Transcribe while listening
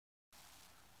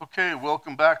Okay,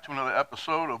 welcome back to another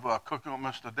episode of Cooking with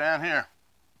Mr. Dan here.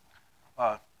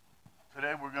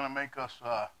 Today we're going to make us,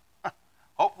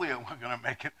 hopefully we're going to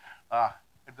make it,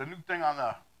 the new thing on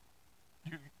the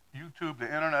YouTube, the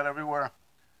internet, everywhere,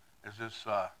 is this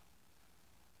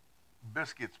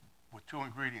biscuits with two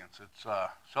ingredients. It's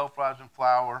self-rising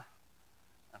flour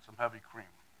and some heavy cream.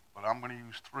 But I'm going to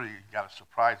use three. You got a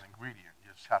surprise ingredient.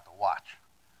 You just have to watch.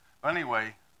 But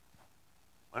anyway,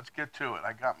 let's get to it.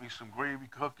 I got me some gravy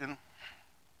cooking,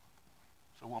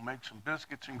 so we'll make some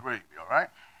biscuits and gravy, all right?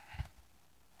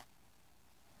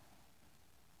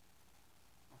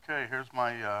 Okay, here's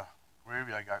my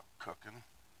gravy I got cooking.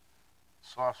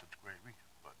 Sausage gravy,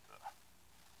 but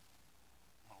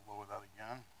I'm going to lower that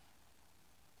again.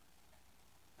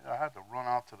 Yeah, I had to run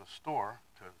out to the store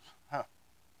because I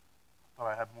thought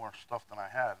I had more stuff than I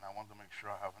had, and I wanted to make sure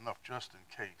I have enough just in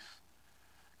case.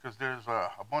 Because there's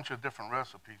a bunch of different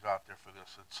recipes out there for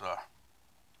this. It's,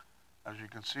 as you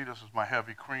can see, this is my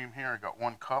heavy cream here. I got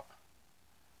 1 cup,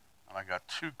 and I got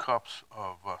 2 cups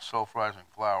of self-rising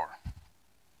flour.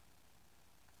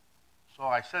 So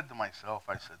I said to myself,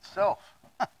 self,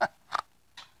 let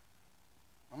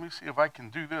me see if I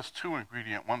can do this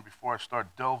 2-ingredient one before I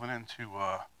start delving into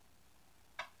the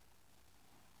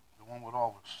one with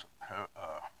all this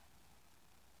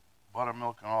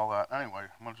buttermilk and all that. Anyway,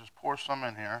 I'm going to just pour some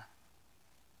in here.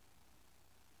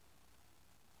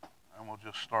 And we'll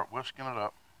just start whisking it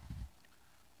up.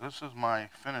 This is my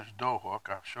finished dough hook.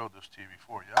 I've showed this to you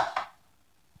before, yes?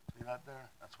 See that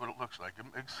there? That's what it looks like.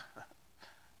 It makes,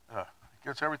 it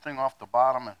gets everything off the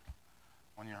bottom, and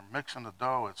when you're mixing the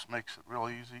dough, it makes it real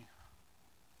easy.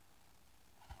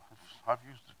 I've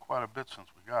used it quite a bit since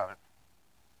we got it.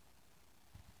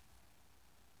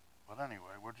 But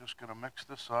anyway, we're just going to mix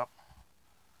this up.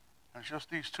 It's just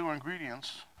these 2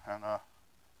 ingredients, and I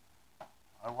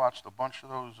watched a bunch of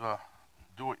those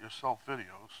do-it-yourself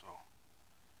videos, so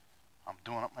I'm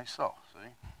doing it myself, see?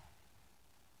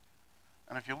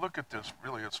 And if you look at this,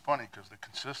 really, it's funny, because the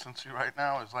consistency right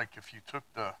now is like if you took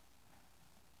the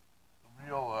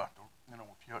real,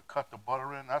 if you had cut the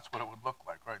butter in, that's what it would look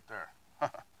like right there.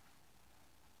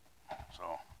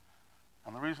 So,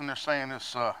 and the reason they're saying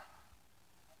this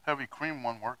heavy cream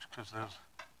one works because there's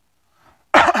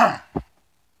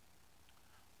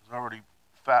already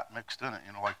fat mixed in it,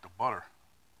 like the butter,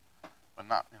 but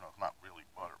not, it's not really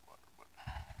butter, but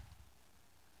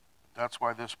that's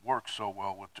why this works so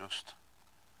well with just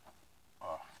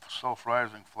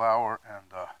self-rising flour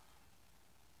and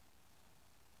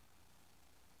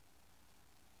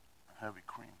heavy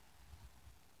cream.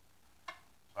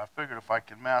 So I figured if I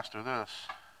can master this,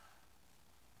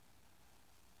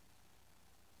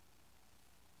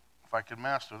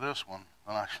 one,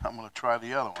 then I'm going to try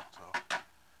the other one. So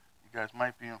you guys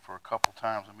might be in for a couple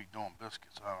times of me doing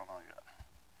biscuits. I don't know yet.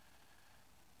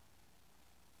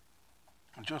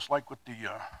 And just like with the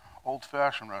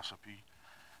old-fashioned recipe,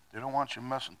 they don't want you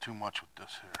messing too much with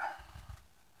this here.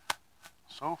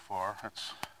 So far,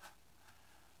 it's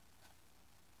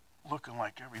looking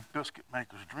like every biscuit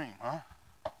maker's dream, huh?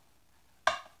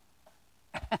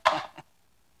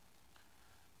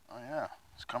 Oh yeah,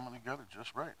 it's coming together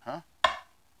just right, huh?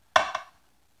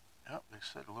 Yep, they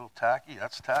said a little tacky.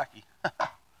 That's tacky.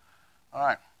 All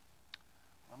right,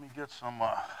 let me get some,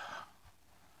 hope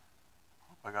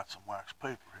I got some wax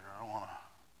paper here. I don't want to.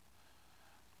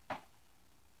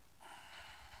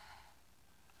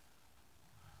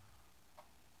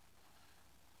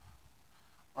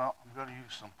 Well, I'm going to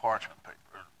use some parchment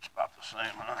paper. It's about the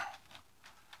same, huh?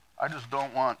 I just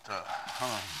don't want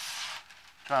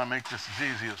trying to make this as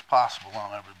easy as possible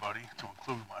on everybody, to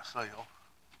include myself.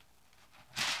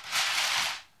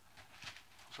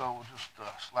 So we'll just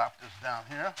slap this down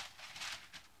here.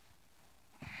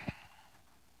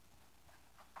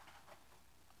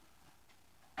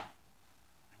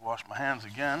 Wash my hands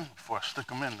again before I stick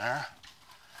them in there.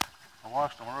 I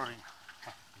washed them already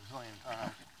a zillion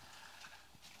times.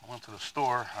 I went to the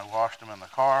store, I washed them in the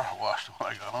car, I washed them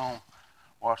when I got home,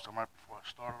 washed them right before I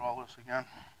started all this again.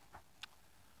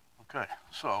 Okay,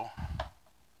 so,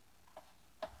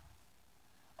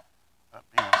 that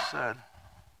being said,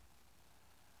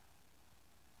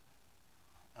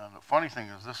 and the funny thing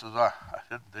is, this is,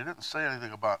 they didn't say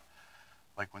anything about,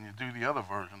 like when you do the other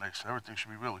version, they say everything should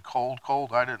be really cold.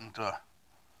 I didn't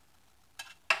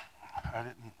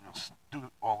do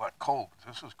all that cold,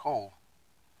 but this is cold.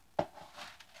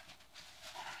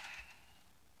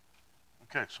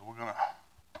 Okay, so we're gonna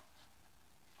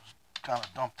just kind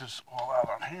of dump this all out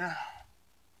on here.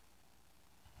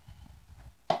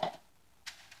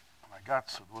 And I got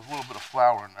there was a little bit of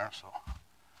flour in there, so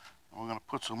we're gonna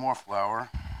put some more flour.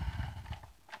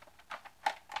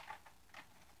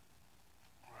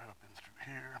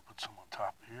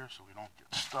 so we don't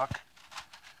get stuck.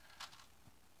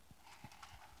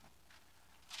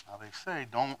 Now they say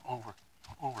don't over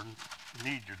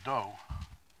knead your dough.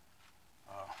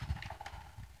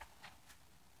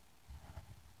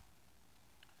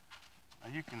 Now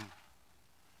you can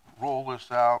roll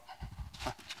this out.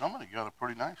 It's coming together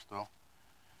pretty nice though.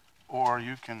 Or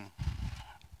you can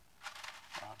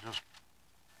just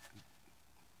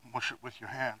mush it with your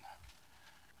hand.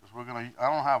 Because I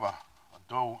don't have a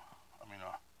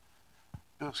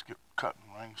biscuit cutting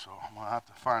ring, so I'm gonna have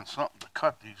to find something to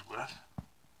cut these with.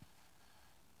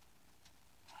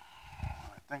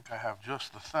 I think I have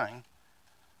just the thing.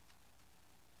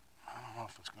 I don't know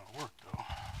if it's gonna work though.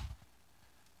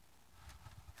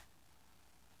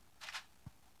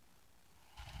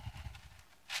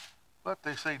 But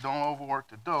they say don't overwork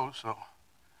the dough, so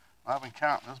I've been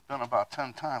counting. It's been about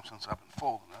 10 times since I've been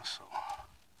folding this, so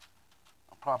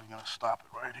I'm probably going to stop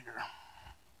it right here.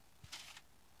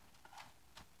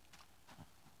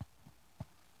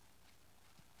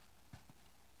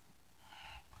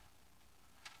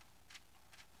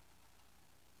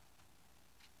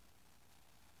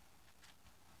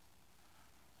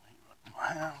 My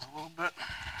hands a little bit.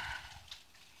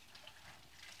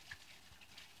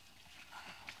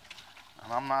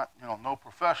 And I'm not, no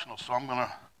professional, so I'm going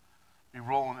to be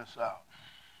rolling this out.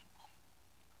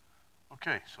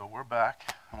 Okay, so we're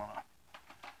back. I'm going to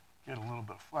get a little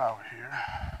bit of flour here.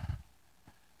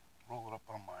 Roll it up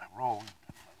on my rolling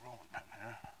pin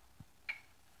here.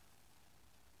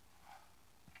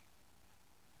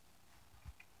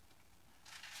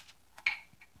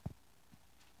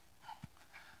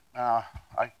 Now,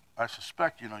 I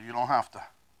suspect, you don't have to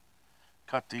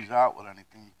cut these out with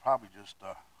anything. You probably just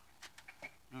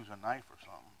use a knife or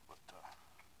something, but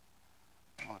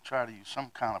I'm going to try to use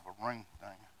some kind of a ring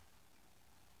thing.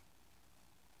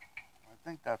 I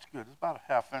think that's good. It's about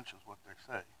a 1/2 inch is what they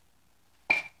say.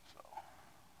 So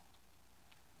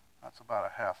that's about a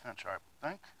 1/2 inch, I would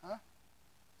think, huh?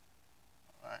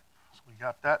 All right, so we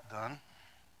got that done.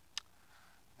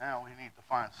 Now we need to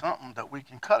find something that we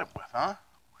can cut it with, huh?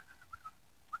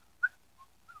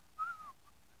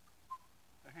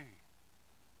 Hey.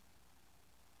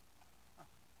 Let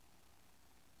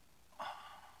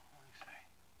me see.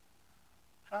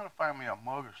 I'm trying to find me a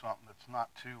mug or something that's not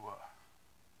too,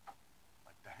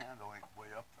 like the handle ain't way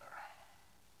up there.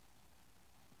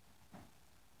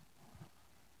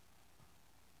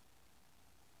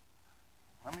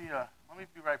 Let me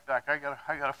be right back. I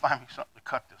gotta find me something to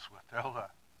cut this with. Hold on.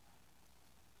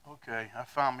 Okay, I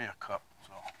found me a cup.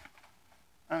 So,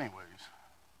 anyways,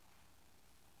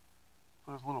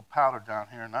 put a little powder down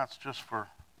here, and that's just for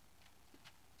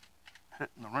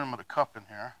hitting the rim of the cup in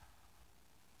here.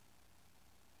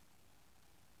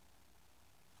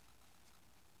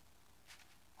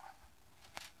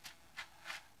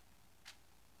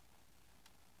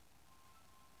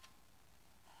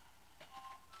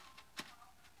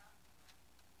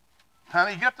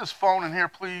 Honey, get this phone in here,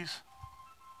 please.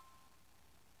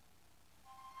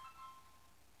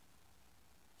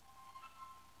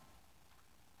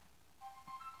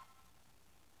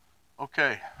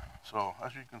 Okay, so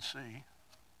as you can see,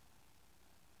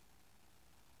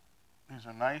 these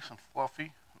are nice and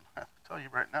fluffy. I tell you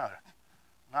right now, they're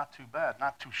not too bad,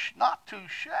 not too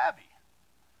shabby.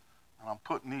 And I'm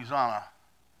putting these on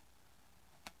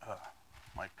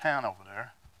my pan over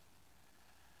there.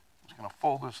 I'm just going to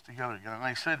fold this together again. And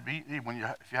they said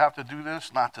if you have to do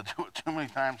this, not to do it too many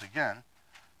times again.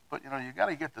 But you got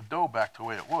to get the dough back to the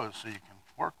way it was so you can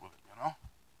work with it.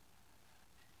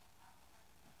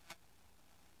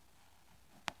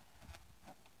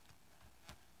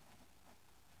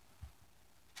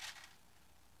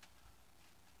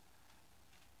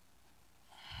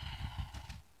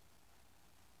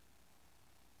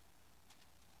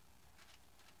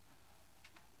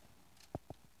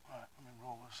 All right, let me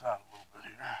roll this out a little bit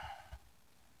here.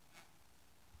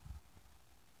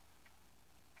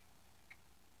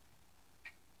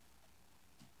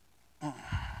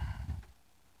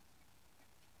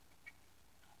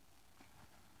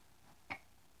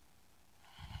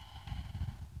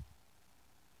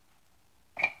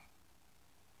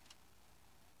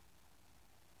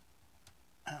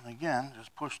 And again,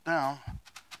 just push down.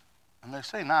 And they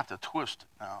say not to twist it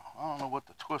now. I don't know what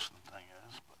the twisting thing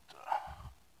is, but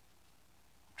I'm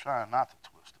trying not to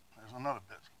twist it. There's another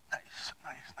biscuit. Nice.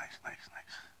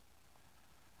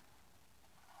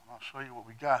 I'll show you what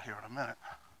we got here in a minute.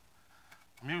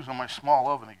 I'm using my small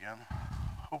oven again.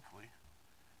 Hopefully,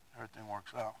 everything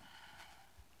works out.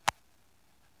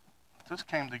 This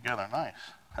came together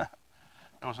nice.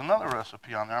 There was another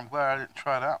recipe on there. I'm glad I didn't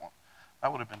try that one.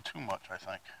 That would have been too much, I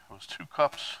think. It was 2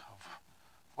 cups of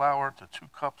flour to 2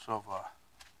 cups of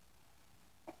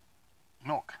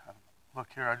milk. And look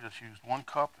here, I just used 1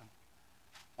 cup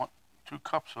and 2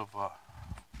 cups of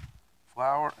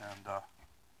flour and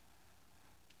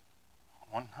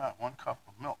 1 cup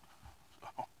of milk, so,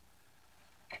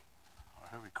 or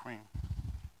heavy cream.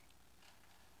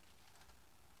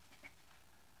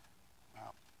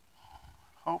 Now,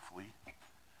 hopefully,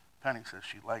 Penny says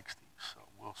she likes these, so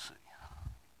we'll see.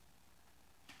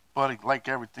 But like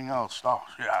everything else, oh,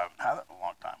 yeah, I haven't had it in a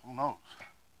long time. Who knows?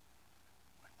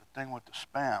 Like the thing with the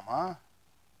Spam, huh?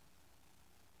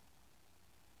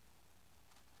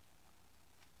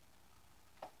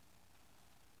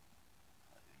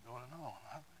 You go to know.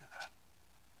 Huh? Look at that.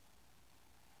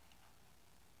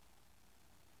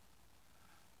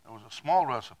 There was a small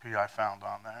recipe I found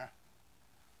on there.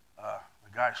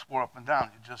 The guy swore up and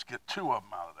down, you just get 2 of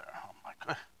them out of there. I'm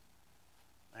like,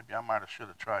 maybe I might have should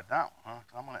have tried that one, huh?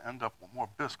 'Cause I'm going to end up with more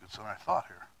biscuits than I thought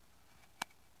here.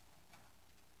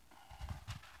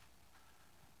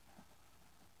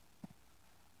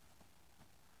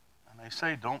 And they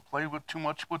say don't play with too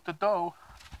much with the dough,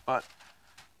 but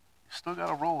you still got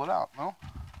to roll it out, no?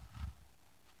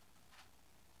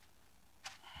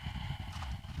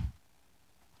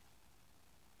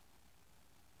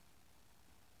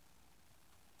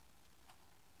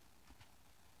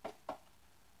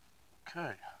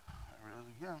 Okay, there it is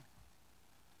again.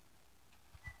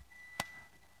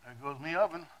 There goes my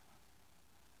oven.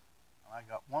 And I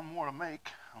got 1 more to make.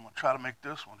 I'm going to try to make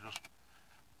this one just,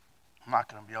 I'm not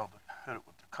going to be able to hit it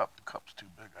with the cup. The cup's too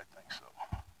big, I think, so.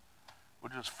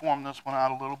 We'll just form this one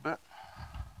out a little bit.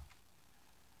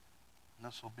 And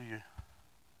this will be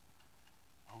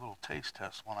a little taste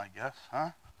test one, I guess,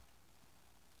 huh?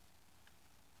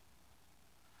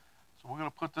 So we're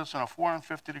going to put this in a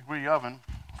 450-degree oven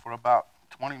for about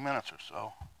 20 minutes or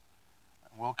so,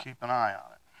 and we'll keep an eye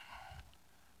on it.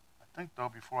 I think, though,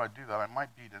 before I do that, I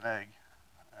might beat an egg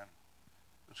and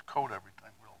just coat everything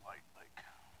real light, like.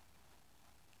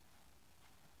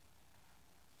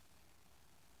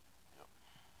 Yep.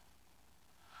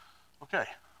 Okay,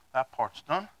 that part's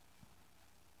done.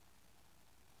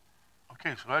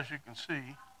 Okay, so as you can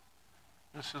see,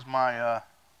 this is my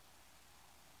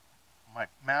my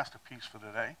masterpiece for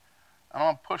today. And I'm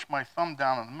going to push my thumb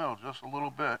down in the middle just a little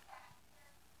bit,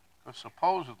 because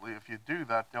supposedly if you do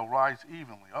that, they'll rise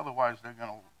evenly. Otherwise, they're going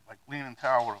to like Leaning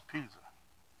Tower of Pisa.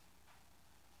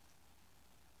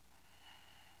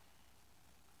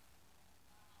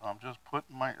 So I'm just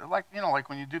putting my, like, you know, like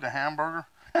when you do the hamburger.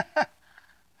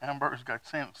 Hamburger's got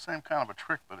same kind of a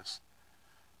trick, but it's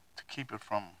to keep it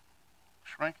from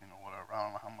shrinking or whatever. I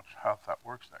don't know how that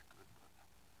works that good.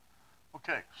 But.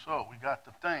 Okay, so we got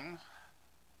the things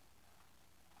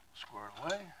squared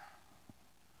away.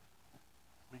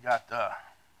 We got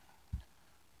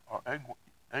our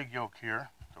egg yolk here,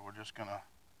 so we're just gonna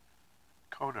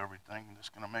coat everything. I'm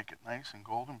just gonna make it nice and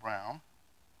golden brown,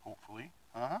 hopefully.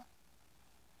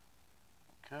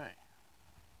 Okay.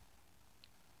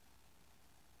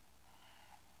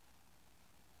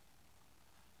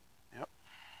 Yep.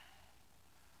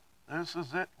 This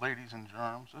is it, ladies and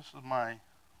germs. This is my,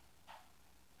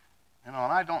 you know,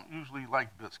 and I don't usually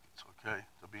like biscuits, okay,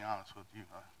 to be honest with you.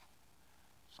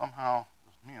 Somehow,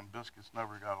 me and biscuits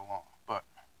never got along, but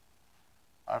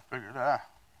I figured,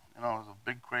 you know, there's a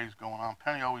big craze going on.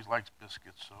 Penny always likes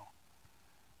biscuits, so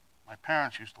my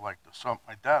parents used to like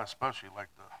my dad especially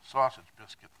liked the sausage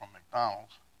biscuit from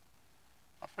McDonald's.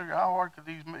 I figured, how hard could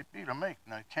these be to make?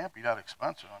 Now, it can't be that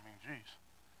expensive. I mean, geez,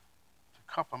 it's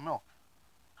a cup of milk,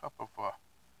 a cup of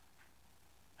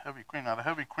heavy cream. Now, the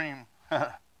heavy cream,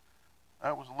 that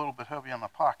was a little bit heavy on the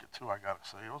pocket, too, I gotta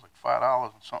say. It was like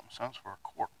 $5 and something cents for a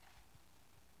quart.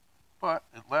 But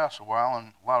it lasts a while,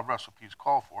 and a lot of recipes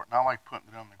call for it, and I like putting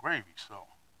it in the gravy, so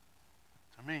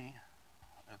to me,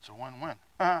 it's a win-win.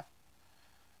 I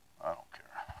don't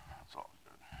care. It's all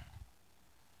good.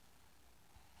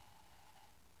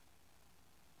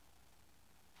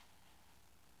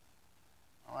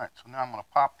 All right, so now I'm going to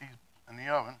pop these in the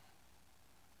oven.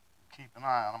 Keep an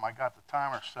eye on them. I got the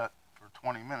timer set for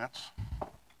 20 minutes,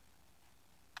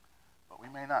 but we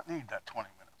may not need that 20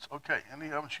 minutes. Okay, in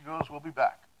the oven she goes. We'll be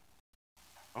back.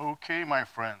 Okay, my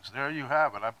friends, there you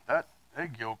have it. That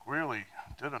egg yolk really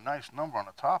did a nice number on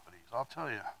the top of these, I'll tell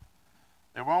you.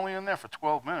 They were only in there for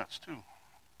 12 minutes, too.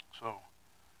 So,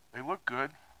 they look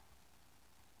good.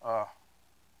 They're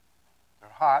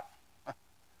hot.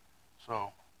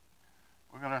 So,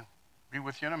 we're going to be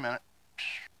with you in a minute.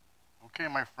 Okay,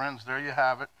 my friends, there you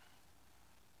have it.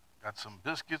 Got some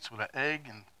biscuits with an egg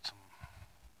and some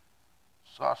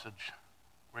sausage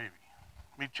gravy.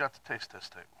 Meet you at the taste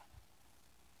test table.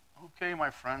 Okay, my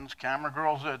friends, camera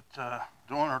girl's at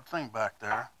doing her thing back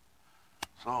there.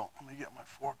 So let me get my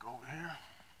fork over here.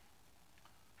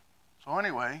 So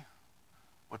anyway,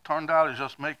 what turned out is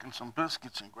just making some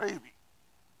biscuits and gravy.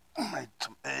 Made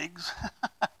some eggs.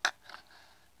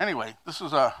 Anyway, this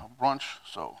is a brunch,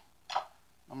 so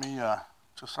let me I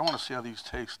want to see how these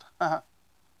taste.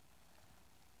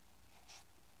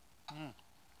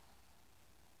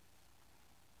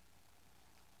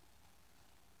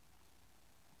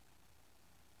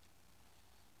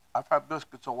 I've had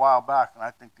biscuits a while back, and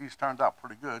I think these turned out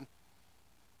pretty good.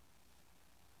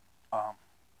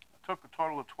 It took a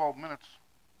total of 12 minutes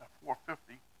at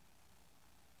 450.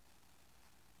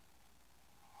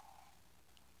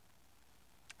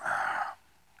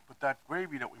 But that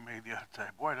gravy that we made the other day,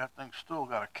 boy, that thing still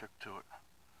got a kick to it.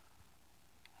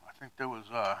 I think there was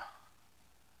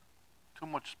too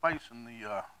much spice in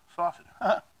the sausage.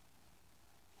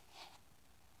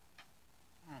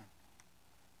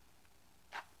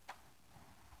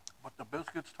 But the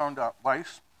biscuits turned out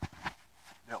nice.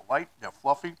 They're light, they're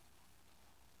fluffy.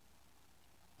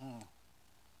 And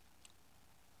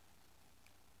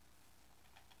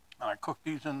I cooked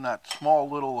these in that small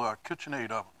little KitchenAid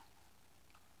oven.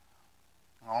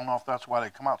 I don't know if that's why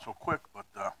they come out so quick, but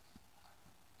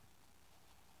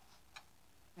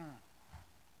and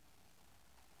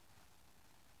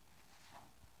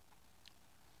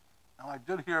I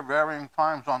did hear varying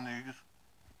times on these,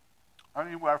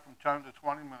 anywhere from 10 to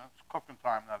 20 minutes, cooking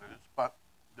time that is, but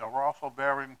there were also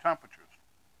varying temperatures.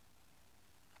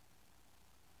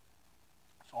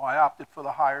 So I opted for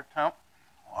the higher temp.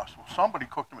 Well, so somebody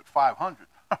cooked them at 500.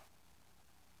 I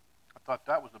thought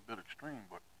that was a bit extreme,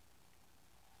 but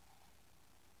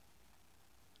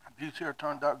these here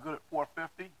turned out good at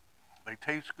 450. They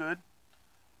taste good.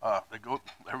 They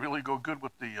really go good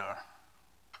with the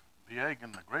egg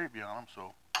and the gravy on them,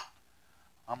 so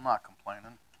I'm not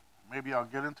complaining. Maybe I'll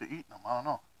get into eating them, I don't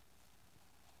know.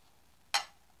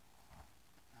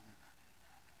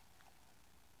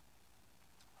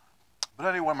 But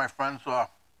anyway, my friends,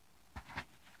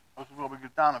 this is where we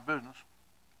get down to business.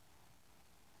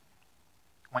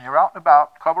 When you're out and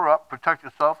about, cover up, protect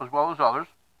yourself as well as others.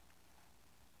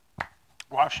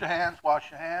 Wash your hands, wash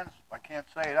your hands. I can't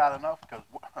say that enough because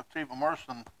it's even worse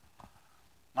than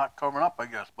not covering up, I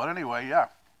guess. But anyway, yeah,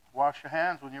 wash your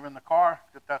hands when you're in the car.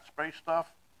 Get that spray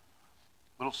stuff.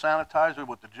 Little sanitizer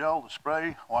with the gel, the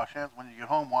spray. Wash hands when you get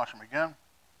home, wash them again.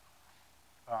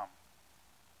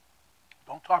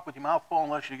 Don't talk with your mouth full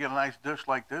unless you get a nice dish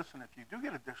like this. And if you do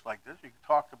get a dish like this, you can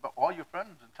talk to all your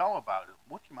friends and tell them about it.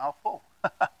 What's your mouth full?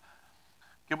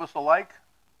 Give us a like.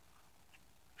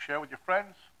 Share with your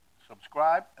friends.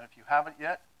 Subscribe. And if you haven't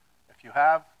yet, if you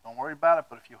have, don't worry about it.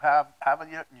 But if you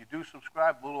haven't yet and you do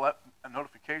subscribe, a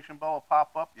notification bell will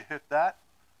pop up. You hit that.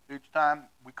 Each time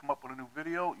we come up with a new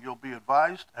video, you'll be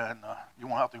advised, and you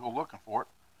won't have to go looking for it.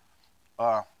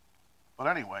 But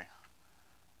anyway,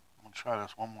 I'm going to try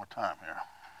this one more time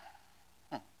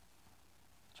here.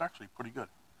 It's actually pretty good.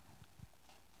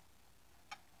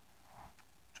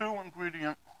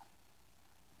 2-ingredient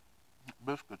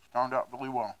biscuits turned out really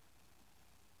well.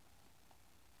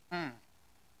 And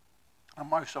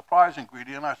my surprise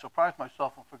ingredient, I surprised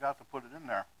myself and forgot to put it in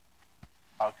there.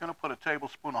 I was going to put a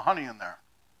tablespoon of honey in there.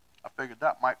 I figured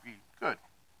that might be good.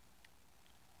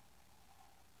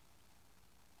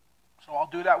 So I'll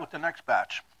do that with the next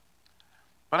batch.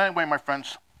 But anyway, my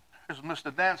friends, here's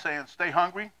Mr. Dan saying stay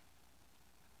hungry.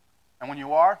 And when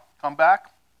you are, come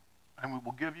back and we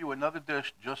will give you another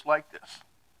dish just like this.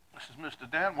 This is Mr.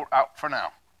 Dan. We're out for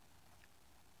now.